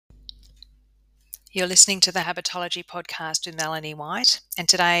You're listening to the Habitology podcast with Melanie White, and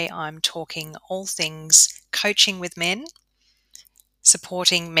today I'm talking all things coaching with men,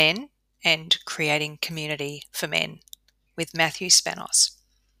 supporting men, and creating community for men with Matthew Spanos.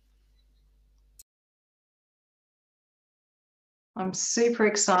 I'm super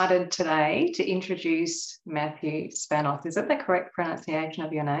excited today to introduce Matthew Spanos. Is that the correct pronunciation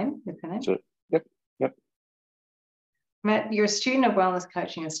of your name? Yep. Matt, you're a student of Wellness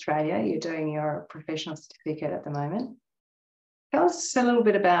Coaching Australia. You're doing your professional certificate at the moment. Tell us a little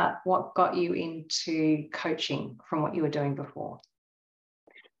bit about what got you into coaching from what you were doing before.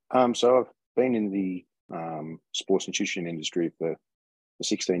 So I've been in the sports nutrition industry for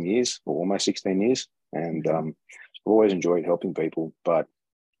 16 years, or almost 16 years, and I've always enjoyed helping people. But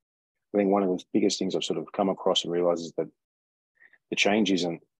I think one of the biggest things I've sort of come across and realised is that the change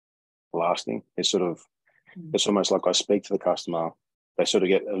isn't lasting. It's almost like I speak to the customer, they sort of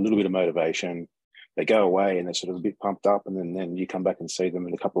get a little bit of motivation, they go away and they're sort of a bit pumped up, and then you come back and see them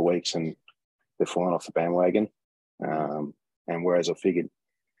in a couple of weeks and they're falling off the bandwagon. And whereas I figured,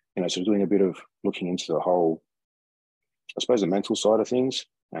 sort of doing a bit of looking into the whole, I suppose, the mental side of things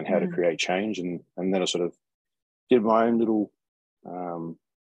and how to create change. And then I sort of did my own little, I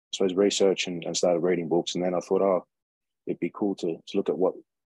suppose, research and started reading books. And then I thought, it'd be cool to look at what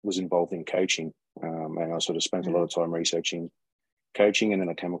was involved in coaching. And I sort of spent a lot of time researching coaching, and then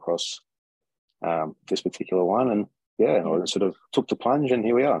I came across this particular one. And I sort of took the plunge, and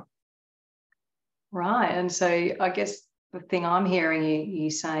here we are. Right. And so I guess the thing I'm hearing you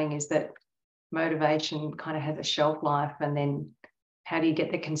saying is that motivation kind of has a shelf life, and then how do you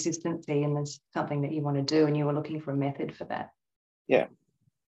get the consistency? And there's something that you want to do, and you were looking for a method for that. Yeah.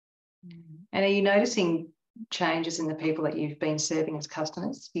 And are you noticing changes in the people that you've been serving as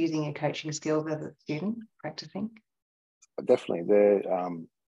customers using your coaching skills as a student practicing? Definitely.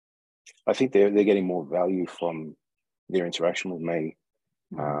 I think they're getting more value from their interaction with me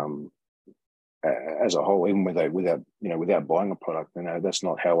as a whole, even without buying a product. That's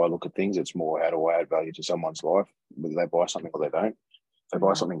not how I look at things. It's more, how do I add value to someone's life, whether they buy something or they don't. If they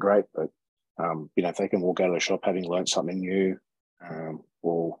buy something, great, but if they can walk out of the shop having learned something new,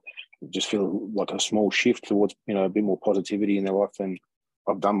 or just feel like a small shift towards a bit more positivity in their life, then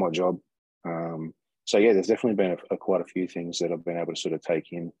I've done my job. There's definitely been quite a few things that I've been able to sort of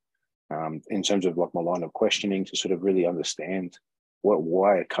take in terms of like my line of questioning to sort of really understand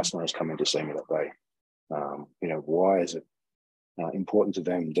why a customer is coming to see me that day. Why is it important to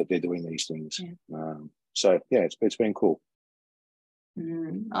them that they're doing these things? It's been cool.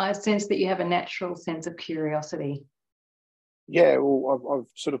 I sense that you have a natural sense of curiosity. Yeah, well, I've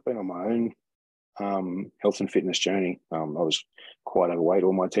sort of been on my own health and fitness journey. I was quite overweight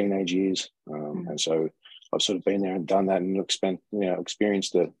all my teenage years, and so I've sort of been there and done that, and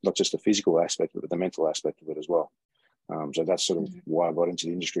experienced not just the physical aspect of it, but the mental aspect of it as well. So that's sort of why I got into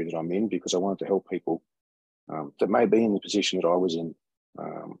the industry that I'm in, because I wanted to help people that may be in the position that I was in.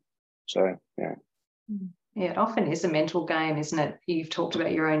 Yeah, it often is a mental game, isn't it? You've talked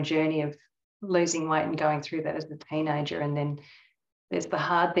about your own journey of losing weight and going through that as a teenager, and then there's the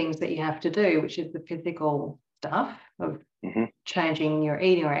hard things that you have to do, which is the physical stuff of changing your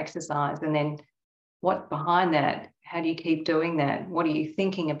eating or exercise, and then what's behind that? How do you keep doing that? What are you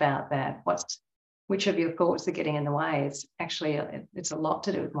thinking about that? Which of your thoughts are getting in the way? It's a lot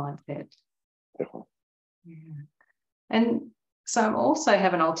to do with mindset. Definitely. Yeah. And so I also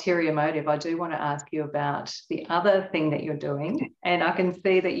have an ulterior motive. I do want to ask you about the other thing that you're doing, and I can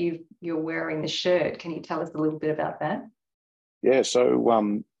see that you're wearing the shirt. Can you tell us a little bit about that? Yeah, so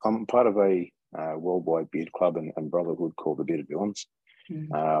I'm part of a worldwide beard club and brotherhood called the Bearded Villains.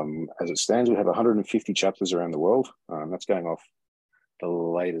 As it stands, we have 150 chapters around the world. That's going off the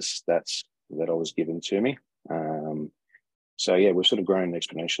latest stats that I was given to me. We've sort of grown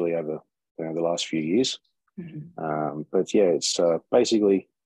exponentially over the last few years. It's basically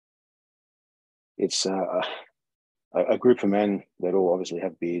a group of men that all obviously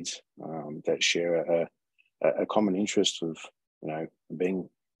have beards, that share a common interest of being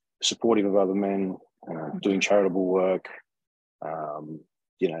supportive of other men, doing charitable work.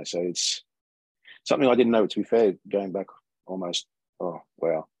 So it's something I didn't know, to be fair, going back almost, it'll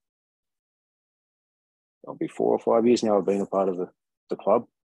be 4 or 5 years now I've been a part of the club.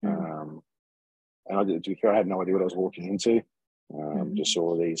 And to be fair, I had no idea what I was walking into. Just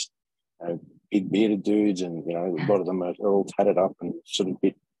saw these big bearded dudes, and a lot of them are all tatted up, and sort of a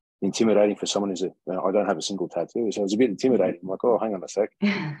bit intimidating for someone who's I don't have a single tattoo, so it was a bit intimidating. I'm like, hang on a sec.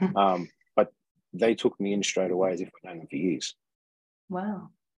 But they took me in straight away as if I'd known them for years.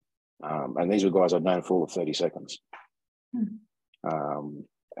 Wow. And these were guys I'd known for all of 30 seconds.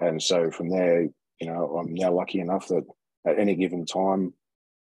 And so from there, I'm now lucky enough that at any given time,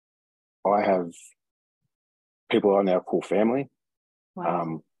 I have people I now call family.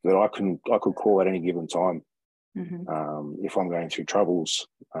 Wow. That I could call at any given time. Mm-hmm. If I'm going through troubles,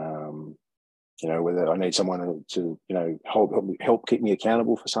 whether I need someone to help keep me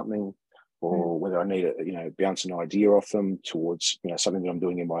accountable for something, or whether I need to bounce an idea off them towards something that I'm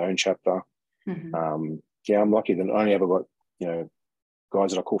doing in my own chapter. Mm-hmm. I'm lucky that I only ever got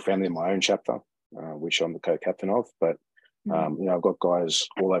guys that I call family in my own chapter, which I'm the co-captain of. But I've got guys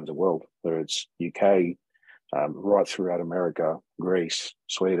all over the world, whether it's UK, right throughout America, Greece,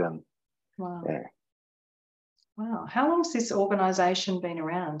 Sweden. Wow. Yeah. Wow. How long's this organisation been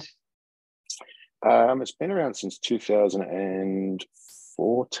around? It's been around since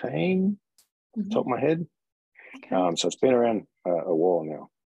 2014, top of my head. Okay. So it's been around a while now.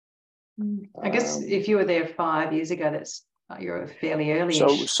 I guess if you were there 5 years ago, you're a fairly early.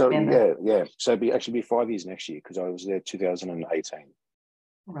 So member. yeah. So it'd be 5 years next year because I was there 2018.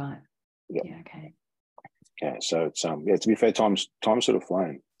 Right. Yeah. Yeah. Okay. Yeah. So it's to be fair, time's sort of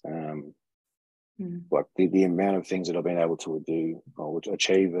flown. Like the amount of things that I've been able to do or to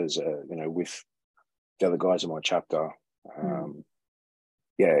achieve as with the other guys in my chapter.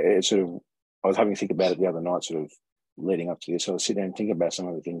 It's sort of, I was having to think about it the other night, sort of leading up to this. So I was sitting there and thinking about some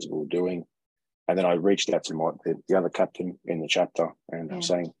of the things that we were doing. And then I reached out to the other captain in the chapter and I'm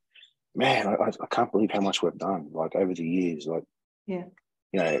saying, man, I can't believe how much we've done, like over the years, like,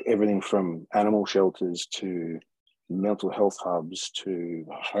 everything from animal shelters to mental health hubs to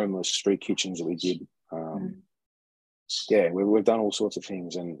homeless street kitchens that we did. We've done all sorts of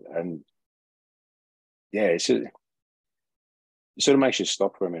things and it sort of makes you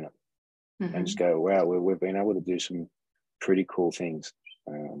stop for a minute and just go, wow, we've been able to do some pretty cool things.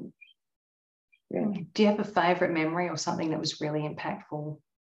 Do you have a favourite memory or something that was really impactful?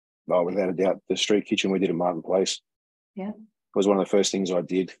 Oh, without a doubt, the street kitchen we did at Martin Place. Yeah. Was one of the first things I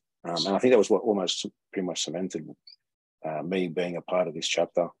did. And I think that was what almost pretty much cemented me being a part of this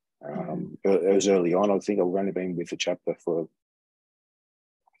chapter. It was early on. I think I've only been with the chapter for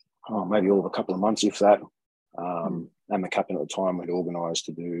maybe all of a couple of months, if that. And the captain at the time had organised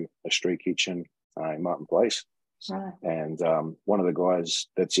to do a street kitchen in Martin Place. Right. And one of the guys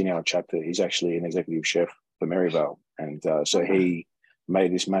that's in our chapter, he's actually an executive chef for Maryvale. And so he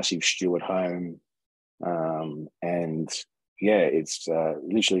made this massive stew at home. It's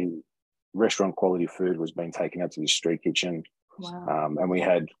literally restaurant quality food was being taken out to this street kitchen. Wow. And we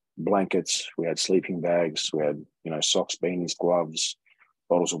had blankets, we had sleeping bags, we had, socks, beanies, gloves,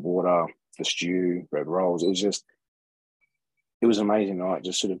 bottles of water, the stew, bread rolls. It was an amazing night,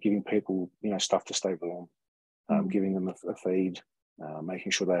 just sort of giving people, stuff to stay warm, giving them a feed,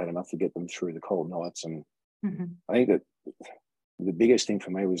 making sure they had enough to get them through the cold nights. And I think that the biggest thing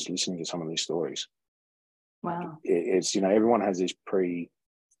for me was listening to some of these stories. Wow. It's, everyone has this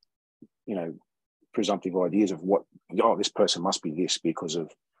presumptive ideas of what, this person must be this because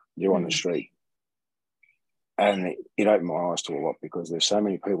of they're on the street. And it opened my eyes to a lot because there's so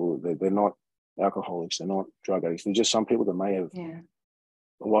many people that they're not alcoholics, they're not drug addicts, they're just some people that may have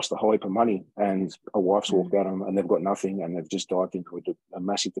lost a whole heap of money and a wife's walked out on them and they've got nothing and they've just dived into a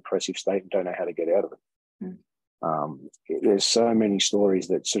massive depressive state and don't know how to get out of it. There's so many stories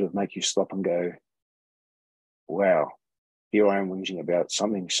that sort of make you stop and go, wow, here I am whinging about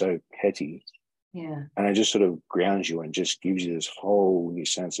something so petty. Yeah. And it just sort of grounds you and just gives you this whole new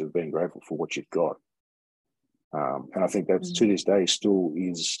sense of being grateful for what you've got. And I think that to this day still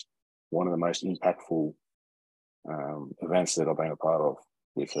is one of the most impactful events that I've been a part of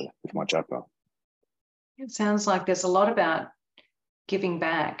with my chapter. It sounds like there's a lot about giving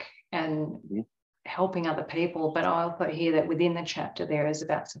back and helping other people, but I also hear that within the chapter there is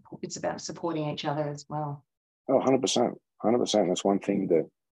about support. It's about supporting each other as well. Oh, 100%. That's one thing that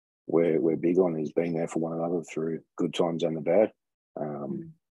we're big on, is being there for one another through good times and the bad.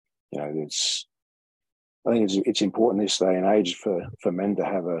 I think it's important this day and age for men to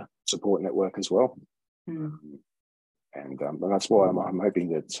have a support network as well. And that's why I'm hoping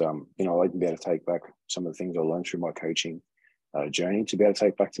that I can be able to take back some of the things I learned through my coaching journey to be able to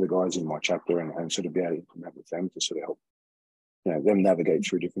take back to the guys in my chapter and sort of be able to implement with them to sort of help them navigate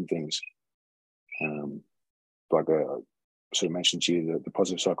through different things. Like I sort of mentioned to you, the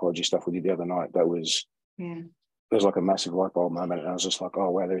positive psychology stuff we did the other night, that was it was like a massive light bulb moment, and I was just like, oh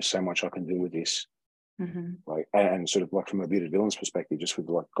wow, there's so much I can do with this. Like, and sort of like from a bearded villains perspective, just with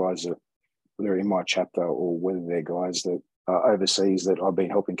like guys that they're in my chapter or whether they're guys that are overseas that I've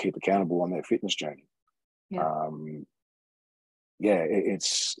been helping keep accountable on their fitness journey.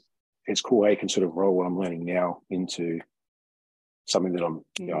 It's cool how you can sort of roll what I'm learning now into something that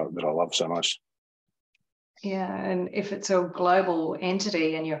that I love so much. Yeah, and if it's a global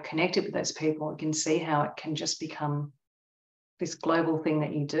entity and you're connected with those people, you can see how it can just become this global thing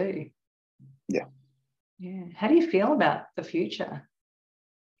that you do. Yeah. Yeah. How do you feel about the future?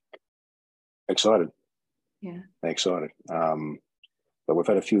 Excited. Yeah. Excited. But we've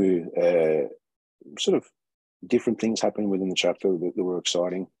had a few sort of different things happening within the chapter that were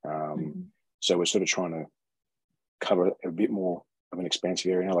exciting. So we're sort of trying to cover a bit more of an expansive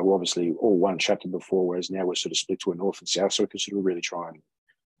area now. Like we're obviously all one chapter before, whereas now we're sort of split to a north and south. So we can sort of really try and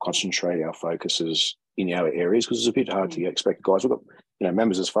concentrate our focuses in our areas, because it's a bit hard to expect guys. We've got,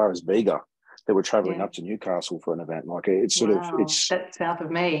 members as far as Bega that were traveling up to Newcastle for an event. Like it's sort of that's south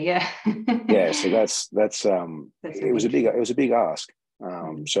of me. Yeah. Yeah. So that's it was a big ask.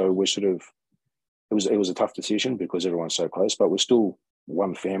 So we're sort of, it was a tough decision because everyone's so close, but we're still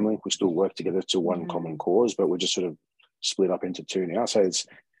one family. We still work together to one common cause, but we're just sort of split up into two now. So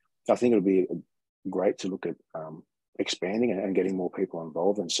I think it'll be great to look at expanding and getting more people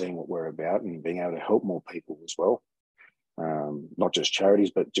involved and seeing what we're about and being able to help more people as well. Not just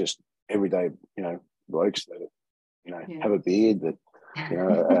charities, but just everyday, blokes that, have a beard, that,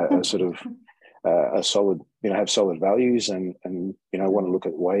 are sort of a solid, have solid values and want to look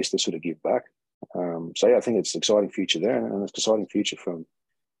at ways to sort of give back. So yeah, I think it's an exciting future there, and it's an exciting future from,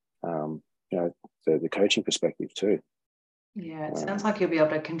 the coaching perspective too. Yeah, it sounds like you'll be able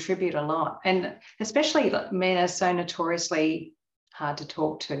to contribute a lot, and especially men are so notoriously hard to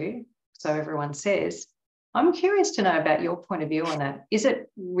talk to, so everyone says. I'm curious to know about your point of view on that. Is it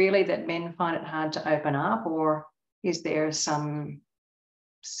really that men find it hard to open up, or is there some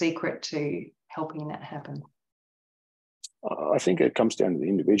secret to helping that happen? I think it comes down to the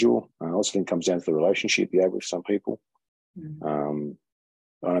individual. I also think it comes down to the relationship you have with some people. I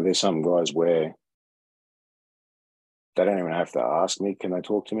know there's some guys where they don't even have to ask me, can they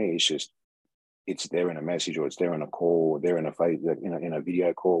talk to me? It's just, it's there in a message, or it's there in a call, or there in a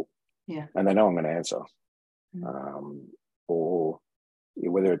video call. Yeah. And they know I'm going to answer. Or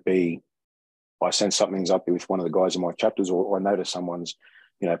whether it be I send something up with one of the guys in my chapters, or I notice someone's,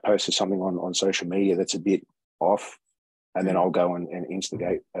 posted something on social media that's a bit off, and then I'll go and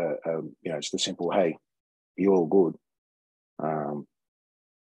instigate, just a simple, hey, you all good?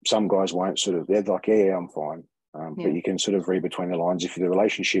 Some guys won't they're like, yeah, I'm fine. But you can sort of read between the lines. If the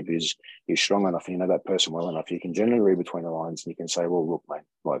relationship is strong enough and you know that person well enough, you can generally read between the lines, and you can say, well, look, mate,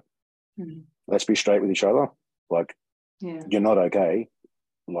 like, let's be straight with each other. Like, you're not okay.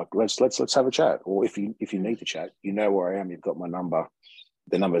 Like, let's have a chat. Or if you need to chat, you know where I am. You've got my number.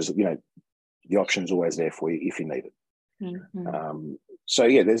 The numbers, the option's always there for you if you need it. So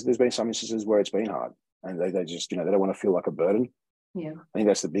yeah, there's been some instances where it's been hard, and they just they don't want to feel like a burden. Yeah, I think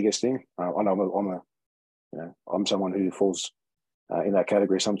that's the biggest thing. I know I'm someone who falls in that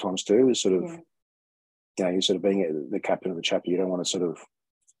category sometimes too. Is sort of you're sort of being the captain of the chapter. You don't want to sort of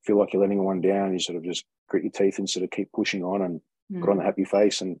feel like you're letting anyone down. You sort of just grit your teeth and sort of keep pushing on and put on a happy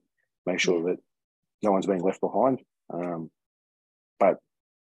face and make sure that no one's being left behind. But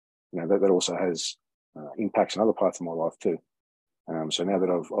that also has impacts in other parts of my life too. So now that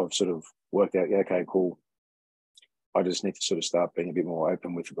I've sort of worked out, okay, cool, I just need to sort of start being a bit more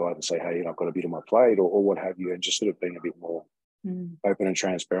open with the guy and say, hey, I've got a bit on my plate, or what have you, and just sort of being a bit more open and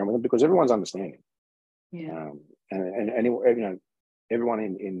transparent with them, because everyone's understanding. Yeah. And everyone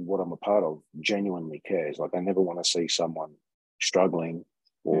in what I'm a part of genuinely cares. Like, they never want to see someone struggling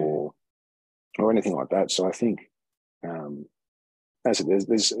or anything like that. So I think, as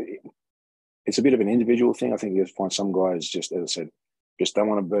I said, it's a bit of an individual thing. I think you find some guys, just as I said, just don't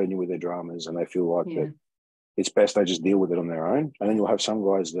want to burden you with their dramas, and they feel like that it's best they just deal with it on their own. And then you'll have some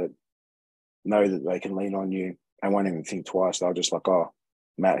guys that know that they can lean on you and won't even think twice. They'll just like, oh,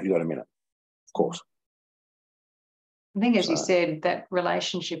 Matt, have you got a minute? Of course. I think, as you said, that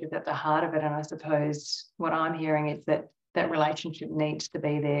relationship is at the heart of it. And I suppose what I'm hearing is that relationship needs to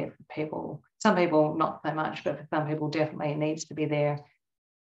be there for people. Some people not so much, but for some people definitely it needs to be there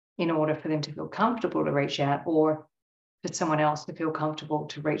in order for them to feel comfortable to reach out, or for someone else to feel comfortable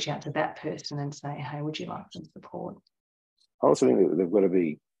to reach out to that person and say, hey, would you like some support? I also think that they've got to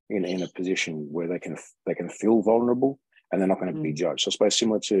be in a position where they can feel vulnerable, and they're not going to be judged. So I suppose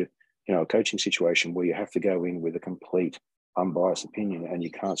similar to a coaching situation where you have to go in with a complete unbiased opinion and you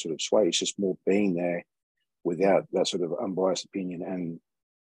can't sort of sway. It's just more being there without that sort of unbiased opinion, and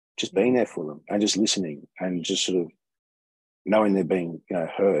just being there for them and just listening and just sort of knowing they're being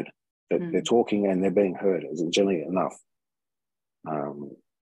heard, that they're talking and they're being heard is generally enough.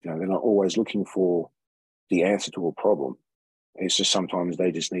 They're not always looking for the answer to a problem. It's just sometimes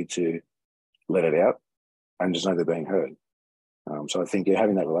they just need to let it out and just know they're being heard. So I think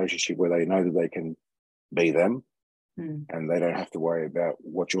having that relationship where they know that they can be them, Mm. and they don't have to worry about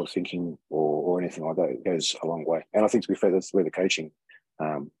what you're thinking or anything like that. It goes a long way. And I think, to be fair, that's where the coaching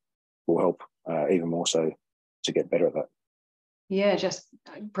will help even more so to get better at that. Yeah, just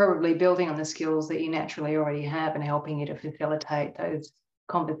probably building on the skills that you naturally already have and helping you to facilitate those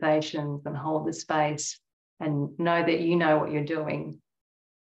conversations and hold the space and know that you know what you're doing.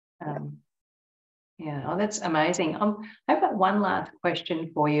 Yeah, oh, that's amazing. I've got one last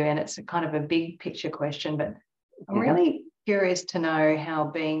question for you, and it's a kind of a big picture question, but I'm really curious to know how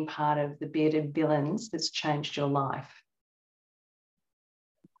being part of the Bearded Villains has changed your life.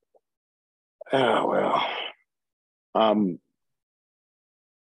 Oh, well.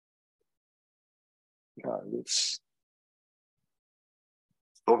 It's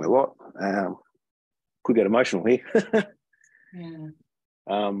taught me a lot. Could get emotional here. Yeah.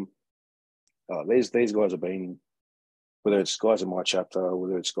 These guys have been, whether it's guys in my chapter,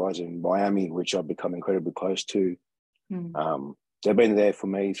 whether it's guys in Miami, which I've become incredibly close to. They've been there for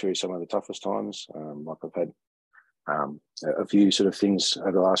me through some of the toughest times. Like I've had a few sort of things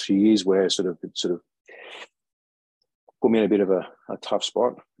over the last few years where it sort of put me in a bit of a tough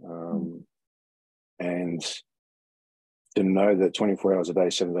spot. And to know that 24 hours a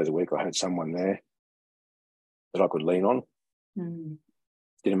day, 7 days a week, I had someone there that I could lean on.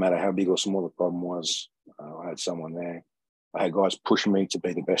 Didn't matter how big or small the problem was, I had someone there. I had guys pushing me to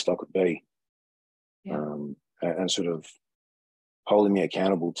be the best I could be. And sort of holding me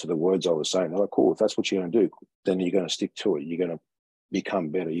accountable to the words I was saying. They're like, cool, if that's what you're going to do, then you're going to stick to it. You're going to become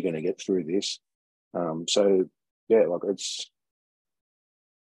better. You're going to get through this. So, yeah, like it's...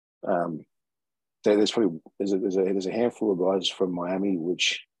 there's probably there's a handful of guys from Miami,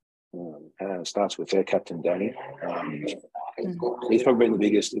 which starts with their captain Danny. He's probably been the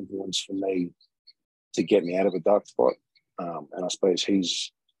biggest influence for me to get me out of a dark spot, and I suppose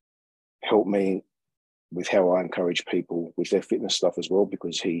he's helped me with how I encourage people with their fitness stuff as well,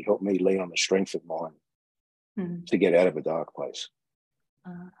 because he helped me lean on the strength of mine to get out of a dark place.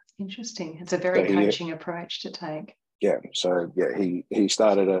 Interesting. It's a very coaching approach to take. Yeah. So yeah, he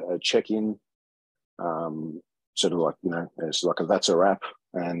started a check-in. Sort of like, it's like that's a wrap.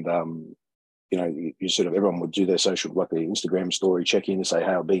 And, you sort of, everyone would do their social, like the Instagram story, check in to say,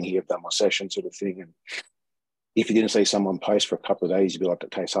 hey, I've been here, I've done my session sort of thing. And if you didn't see someone post for a couple of days, you'd be like,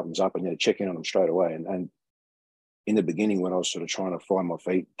 okay, something's up, and you'd check in on them straight away. And in the beginning, when I was sort of trying to find my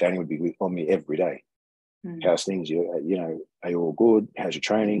feet, Danny would be on me every day. How's things? Are you all good? How's your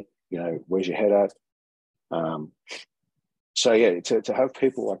training? Where's your head at? So yeah, to have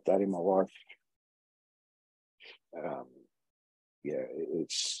people like that in my life,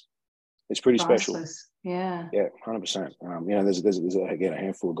 it's pretty special. Yeah, 100%. There's again a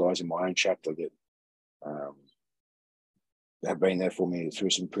handful of guys in my own chapter that have been there for me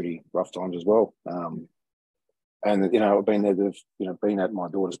through some pretty rough times as well. And I've been there. They've been at my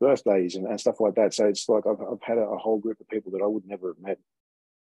daughter's birthdays and stuff like that. So it's like I've had a whole group of people that I would never have met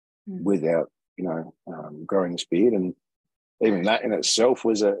without growing this beard. And even that in itself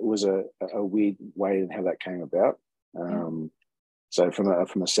was a weird way in how that came about. So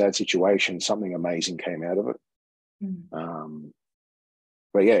from a sad situation, something amazing came out of it.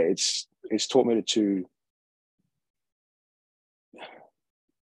 But yeah, it's taught me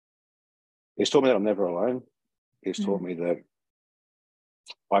it's taught me that I'm never alone. It's taught me that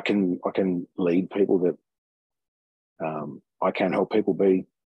I can lead people, that I can help people be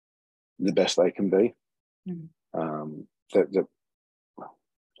the best they can be.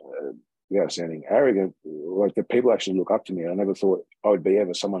 Sounding arrogant, like that people actually look up to me. I never thought I would be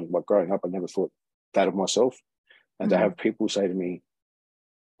ever someone, like growing up, I never thought that of myself. And to have people say to me,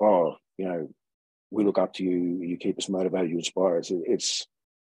 oh, we look up to you, you keep us motivated, you inspire us.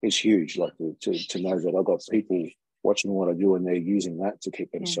 It's huge, like to know that I've got people watching what I do and they're using that to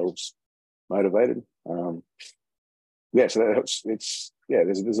keep themselves motivated. So there's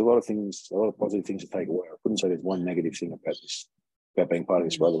a lot of things, a lot of positive things to take away. I couldn't say there's one negative thing about being part of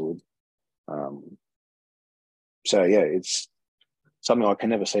this brotherhood. So yeah, it's something I can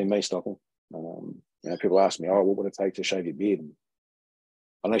never see me stopping. People ask me, oh, what would it take to shave your beard? And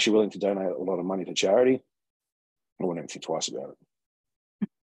unless you're willing to donate a lot of money to charity, I wouldn't even think twice about it.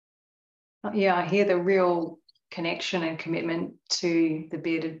 Yeah, I hear the real connection and commitment to the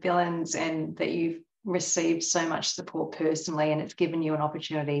Bearded Villains, and that you've received so much support personally, and it's given you an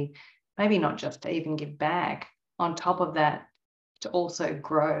opportunity, maybe not just to even give back, on top of that, to also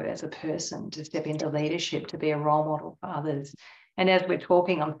grow as a person, to step into leadership, to be a role model for others. And as we're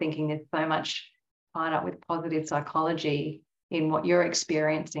talking, I'm thinking there's so much tied up with positive psychology in what you're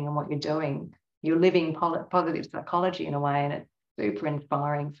experiencing and what you're doing. You're living positive psychology in a way, and it's super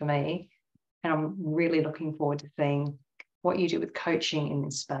inspiring for me. And I'm really looking forward to seeing what you do with coaching in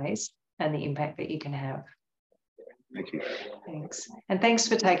this space and the impact that you can have. Thank you. Thanks. And thanks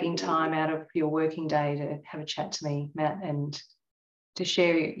for taking time out of your working day to have a chat to me, Matt, and to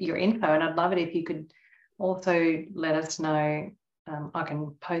share your info. And I'd love it if you could also let us know, I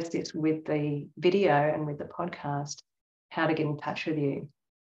can post this with the video and with the podcast, how to get in touch with you.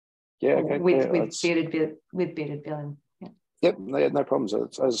 Yeah, okay. With Bearded Villain. Yeah. Yep, no problems.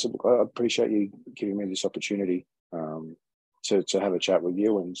 As I said, I appreciate you giving me this opportunity to have a chat with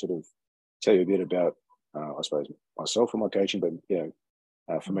you and sort of tell you a bit about, I suppose, myself and my coaching, but, you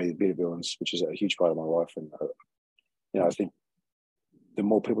know, for me, the Bearded Villains, which is a huge part of my life. And, you know, I think the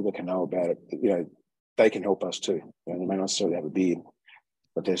more people that can know about it, you know, they can help us too. You know, they may not necessarily have a beard,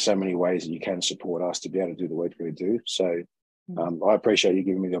 but there's so many ways that you can support us to be able to do the work that we do. So I appreciate you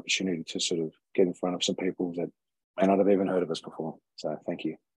giving me the opportunity to sort of get in front of some people that may not have even heard of us before. So thank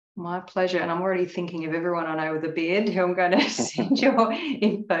you. My pleasure. And I'm already thinking of everyone I know with a beard who I'm going to send your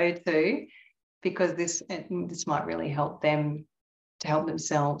info to, because this might really help them to help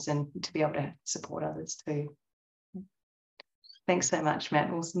themselves and to be able to support others too. Thanks so much,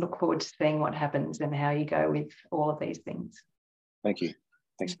 Matt. We'll look forward to seeing what happens and how you go with all of these things. Thank you.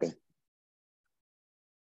 Thanks, Ben.